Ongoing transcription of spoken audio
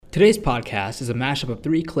Today's podcast is a mashup of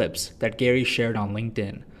 3 clips that Gary shared on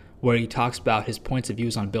LinkedIn, where he talks about his points of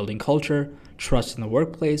views on building culture, trust in the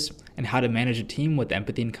workplace, and how to manage a team with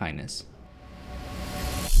empathy and kindness.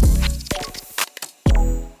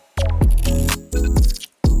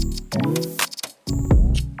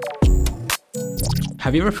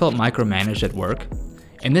 Have you ever felt micromanaged at work?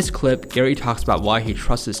 In this clip, Gary talks about why he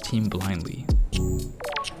trusts his team blindly.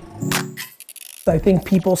 I think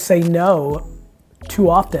people say no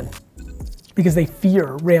too often because they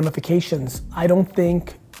fear ramifications. I don't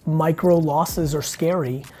think micro losses are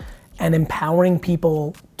scary, and empowering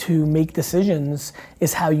people to make decisions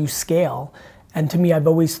is how you scale. And to me, I've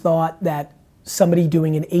always thought that somebody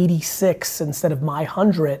doing an 86 instead of my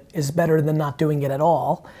 100 is better than not doing it at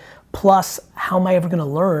all. Plus, how am I ever gonna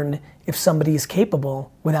learn if somebody is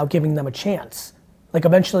capable without giving them a chance? Like,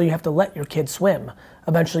 eventually you have to let your kid swim.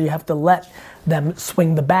 Eventually you have to let them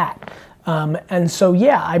swing the bat. And so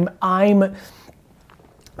yeah, I'm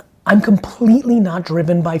completely not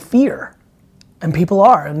driven by fear. And people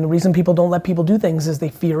are, and the reason people don't let people do things is they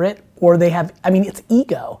fear it, or they have, it's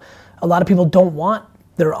ego. A lot of people don't want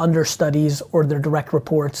their understudies or their direct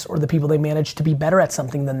reports or the people they manage to be better at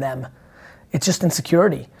something than them. It's just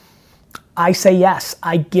insecurity. I say yes,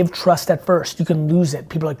 I give trust at first. You can lose it.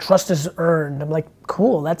 People are like, trust is earned. I'm like,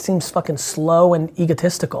 cool, that seems fucking slow and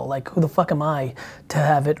egotistical. Like, who the fuck am I to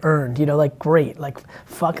have it earned? Great,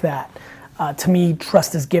 fuck that. To me,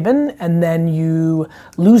 trust is given, and then you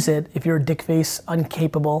lose it if you're a dick face,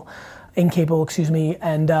 incapable, and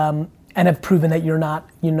have proven that you're not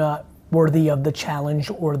worthy of the challenge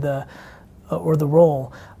or the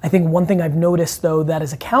role. I think one thing I've noticed, though, that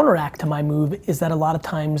is a counteract to my move is that a lot of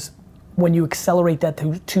times when you accelerate that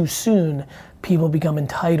too soon, people become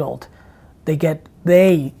entitled.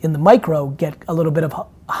 They in the micro get a little bit of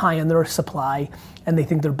high on their supply, and they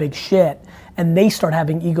think they're big shit, and they start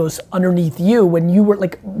having egos underneath you. When you were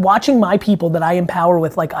like watching my people that I empower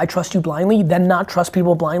with, like, I trust you blindly, then not trust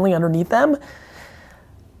people blindly underneath them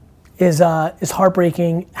is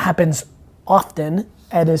heartbreaking, happens often,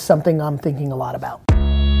 and is something I'm thinking a lot about.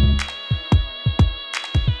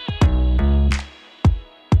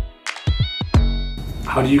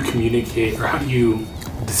 How do you communicate, or how do you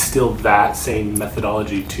distill that same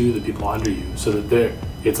methodology to the people under you so that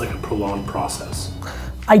it's like a prolonged process?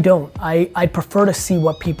 I don't. I prefer to see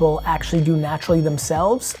what people actually do naturally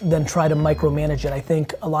themselves than try to micromanage it. I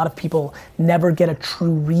think a lot of people never get a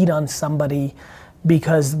true read on somebody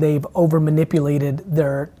because they've over manipulated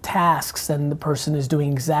their tasks and the person is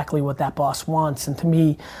doing exactly what that boss wants. And to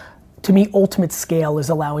me, ultimate scale is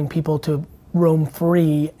allowing people to roam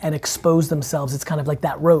free and expose themselves. It's kind of like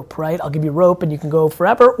that rope, right? I'll give you a rope and you can go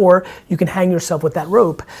forever, or you can hang yourself with that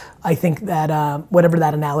rope. I think that whatever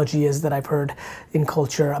that analogy is that I've heard in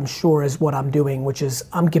culture, I'm sure is what I'm doing, which is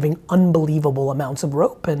I'm giving unbelievable amounts of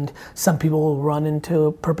rope, and some people will run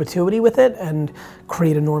into perpetuity with it and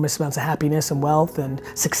create enormous amounts of happiness and wealth and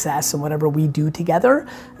success and whatever we do together,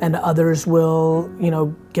 and others will,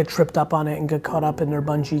 get tripped up on it and get caught up in their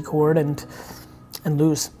bungee cord and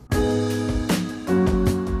lose.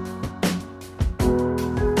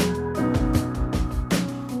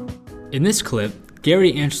 In this clip,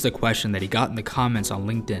 Gary answers a question that he got in the comments on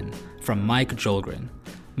LinkedIn from Mike Jolgren.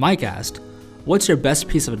 Mike asked, "What's your best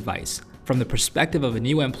piece of advice from the perspective of a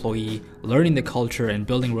new employee learning the culture and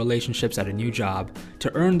building relationships at a new job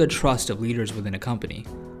to earn the trust of leaders within a company?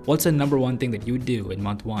 What's the number one thing that you would do in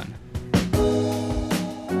month 1?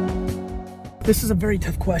 This is a very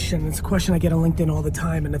tough question. It's a question I get on LinkedIn all the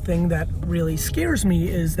time, and the thing that really scares me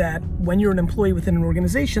is that when you're an employee within an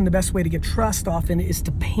organization, the best way to get trust often is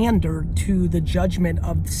to pander to the judgment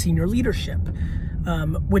of the senior leadership,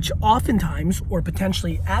 which oftentimes, or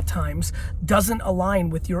potentially at times, doesn't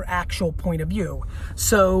align with your actual point of view.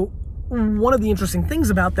 So one of the interesting things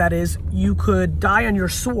about that is you could die on your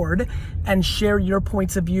sword and share your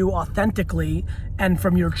points of view authentically and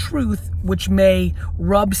from your truth, which may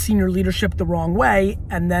rub senior leadership the wrong way,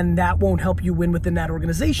 and then that won't help you win within that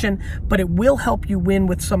organization, but it will help you win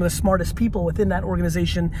with some of the smartest people within that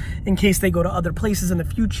organization in case they go to other places in the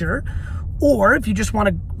future. Or if you just want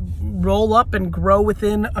to roll up and grow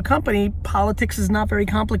within a company, politics is not very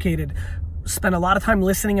complicated. Spend a lot of time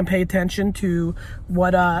listening and pay attention to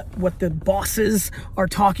what the bosses are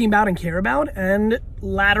talking about and care about, and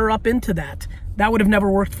ladder up into that. That would have never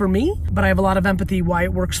worked for me, but I have a lot of empathy why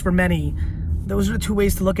it works for many. Those are the 2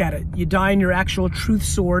 ways to look at it. You die on your actual truth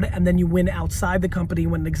sword, and then you win outside the company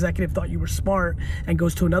when an executive thought you were smart and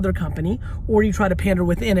goes to another company, or you try to pander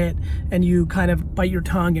within it and you kind of bite your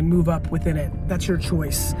tongue and move up within it. That's your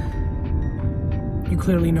choice. You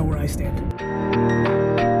clearly know where I stand.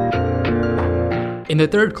 In the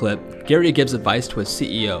third clip, Gary gives advice to a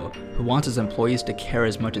CEO who wants his employees to care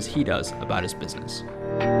as much as he does about his business.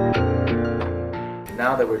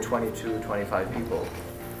 Now that we're 22, 25 people,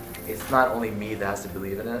 it's not only me that has to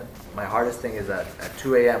believe in it. My hardest thing is that at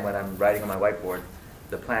 2 a.m. when I'm writing on my whiteboard,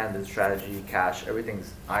 the plan, the strategy, cash,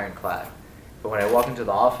 everything's ironclad. But when I walk into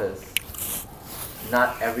the office,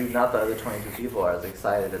 not the other 22 people are as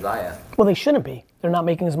excited as I am. Well, they shouldn't be. They're not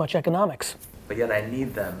making as much economics. But yet I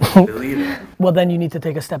need them to believe in it. Well, then you need to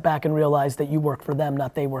take a step back and realize that you work for them,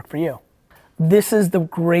 not they work for you. This is the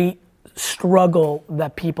great struggle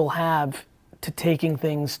that people have to taking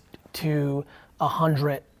things to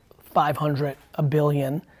 100, 500, a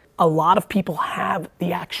billion. A lot of people have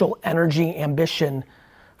the actual energy, ambition,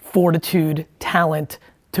 fortitude, talent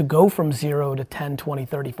to go from 0 to 10, 20,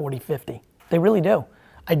 30, 40, 50. They really do.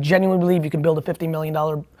 I genuinely believe you can build a $50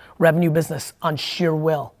 million revenue business on sheer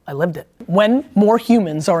will. I lived it. When more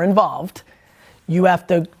humans are involved, you have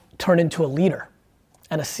to turn into a leader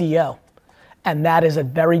and a CEO. And that is a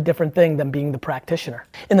very different thing than being the practitioner.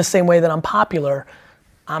 In the same way that I'm popular,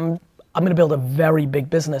 I'm gonna build a very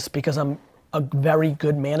big business because I'm a very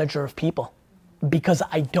good manager of people. Because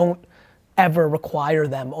I don't ever require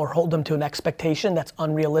them or hold them to an expectation that's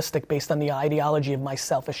unrealistic based on the ideology of my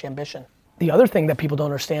selfish ambition. The other thing that people don't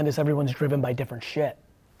understand is everyone's driven by different shit.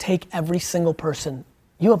 Take every single person.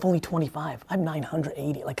 You have only 25. I have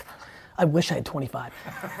 980. Like, I wish I had 25.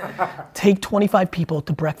 Take 25 people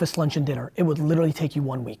to breakfast, lunch, and dinner. It would literally take you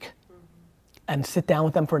 1 week. And sit down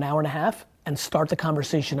with them for an hour and a half and start the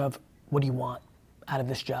conversation of, what do you want out of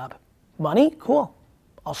this job? Money? Cool.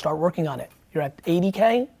 I'll start working on it. You're at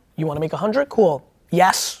 80K? You want to make 100? Cool.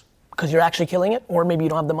 Yes, because you're actually killing it, or maybe you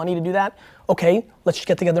don't have the money to do that. Okay, let's just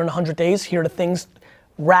get together in 100 days. Here are the things.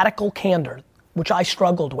 Radical candor, which I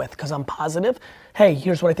struggled with because I'm positive. Hey,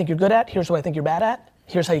 here's what I think you're good at. Here's what I think you're bad at.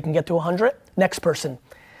 Here's how you can get to 100. Next person.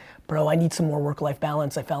 Bro, I need some more work-life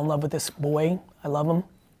balance. I fell in love with this boy. I love him.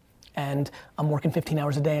 And I'm working 15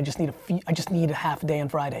 hours a day. I just need a half a day on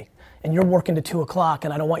Friday. And you're working to 2 o'clock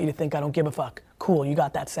and I don't want you to think I don't give a fuck. Cool, you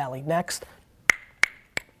got that, Sally. Next.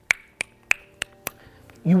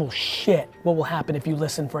 You will shit what will happen if you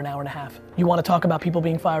listen for an hour and a half. You want to talk about people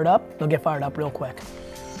being fired up? They'll get fired up real quick.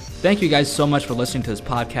 Thank you guys so much for listening to this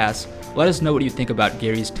podcast. Let us know what you think about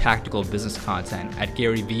Gary's tactical business content at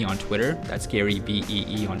Gary V on Twitter. That's Gary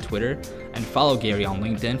VEE on Twitter. And follow Gary on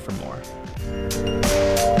LinkedIn for more.